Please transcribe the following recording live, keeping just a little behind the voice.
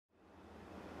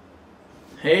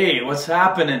Hey, what's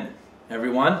happening,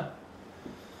 everyone?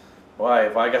 Why,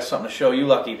 if I got something to show you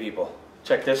lucky people.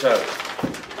 Check this out.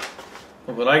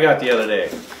 Look what I got the other day.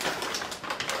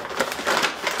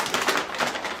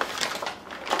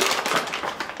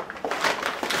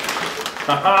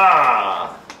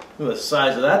 Ha-ha! Look at the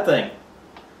size of that thing.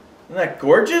 Isn't that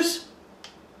gorgeous?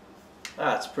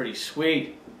 That's pretty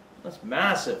sweet. That's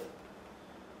massive.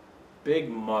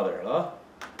 Big mother, huh?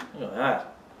 Look at that.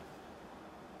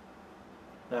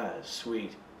 That is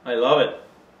sweet. I love it.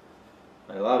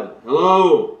 I love it.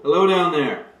 Hello! Hello down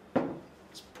there.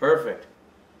 It's perfect.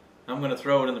 I'm going to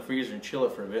throw it in the freezer and chill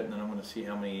it for a bit, and then I'm going to see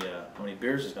how many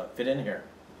beers it's going to fit in here.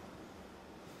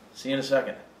 See you in a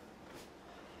second.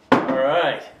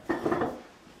 Alright. Let's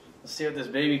see what this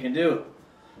baby can do.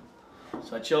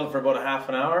 So I chilled it for about a half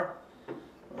an hour.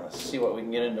 Let's see what we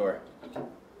can get into her.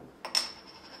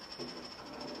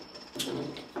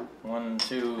 1,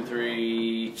 2,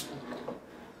 3.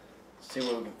 Let's see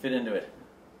what we can fit into it.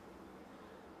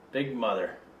 Big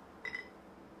mother.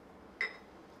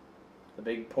 The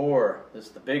big pour. This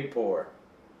is the big pour.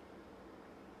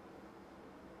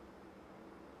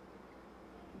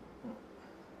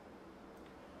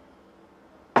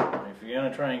 If you're going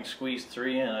to try and squeeze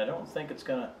 3 in, I don't think it's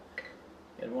going to...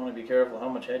 You'd want to be careful how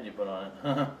much head you put on it.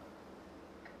 I don't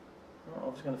know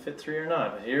if it's going to fit 3 or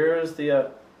not, but here's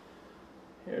the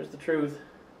truth.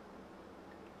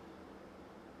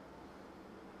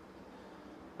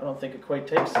 I don't think it quite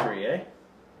takes 3, eh?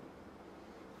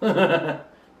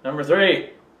 Number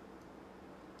 3.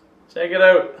 Check it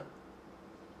out.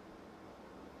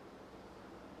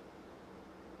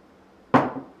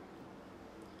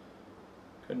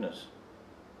 Goodness.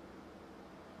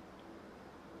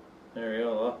 There we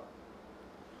go.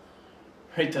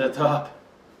 Right to the top.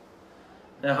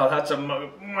 Now that's a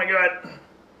mug. Oh my God.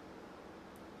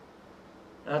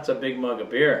 That's a big mug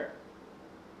of beer.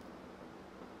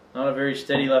 Not a very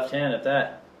steady left hand at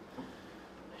that.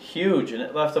 Huge, and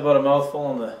it left about a mouthful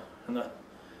in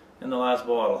the last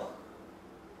bottle.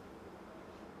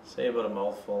 Say about a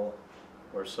mouthful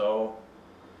or so.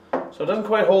 So it doesn't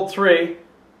quite hold 3,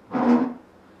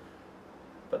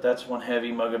 but that's one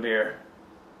heavy mug of beer.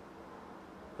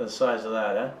 The size of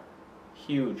that, huh?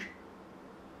 Huge.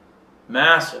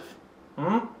 Massive.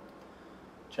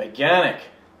 Gigantic.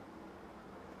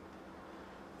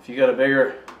 If you got a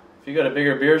bigger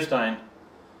beer stein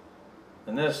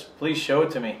than this, please show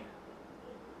it to me.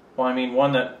 Well, I mean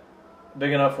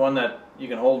big enough one that you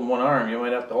can hold in one arm. You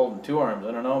might have to hold in 2 arms,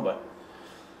 I don't know, but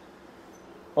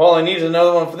all I need is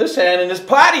another one for this hand and it's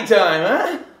potty time,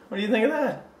 huh? What do you think of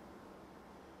that?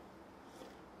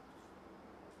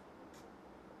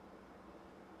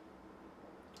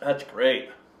 That's great.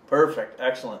 Perfect.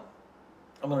 Excellent.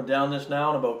 I'm going to down this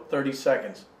now in about 30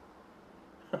 seconds.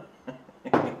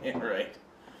 Right.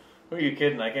 Who are you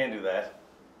kidding? I can't do that.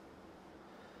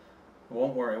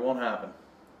 Won't worry. It won't happen.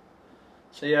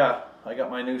 So yeah, I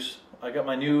got my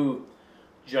new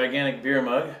gigantic beer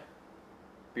mug.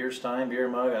 Beer stein, beer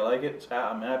mug. I like it.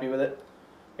 I'm happy with it.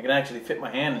 I can actually fit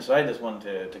my hand inside this one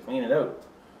to clean it out.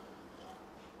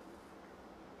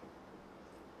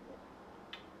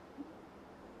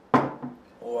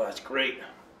 Oh, that's great.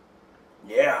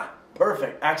 Yeah,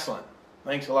 perfect, excellent.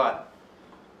 Thanks a lot.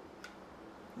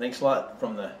 Thanks a lot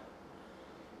from the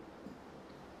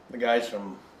guys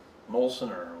from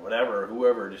Molson or whatever,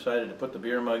 whoever decided to put the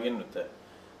beer mug in with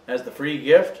as the free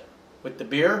gift with the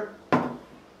beer.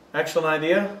 Excellent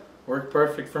idea. Worked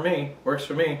perfect for me. Works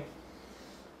for me.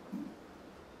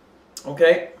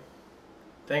 Okay.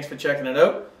 Thanks for checking it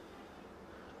out.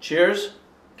 Cheers.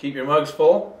 Keep your mugs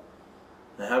full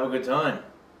and have a good time.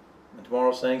 And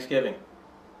tomorrow's Thanksgiving.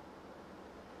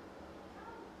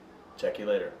 Check you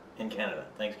later. In Canada.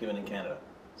 Thanksgiving in Canada.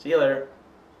 See you later.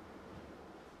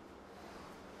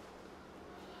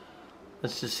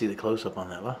 Let's just see the close-up on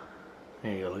that, huh?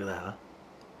 There you go, look at that, huh?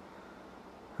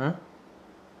 Huh?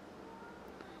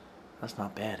 That's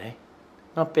not bad, eh?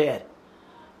 Not bad.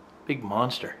 Big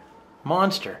monster.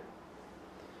 Monster.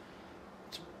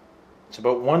 It's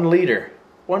about 1 liter.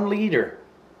 1 liter.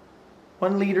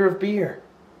 1 liter of beer.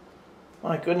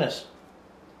 My goodness.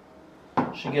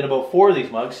 Should get about 4 of these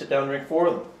mugs. Sit down and drink 4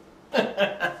 of them.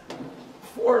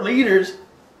 4 liters.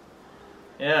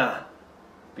 Yeah.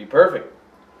 Be perfect.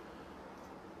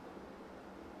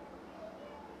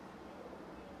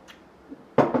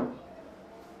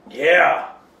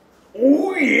 Yeah.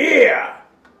 Oh yeah.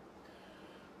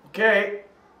 Okay.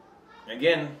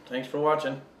 Again, thanks for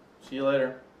watching. See you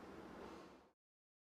later.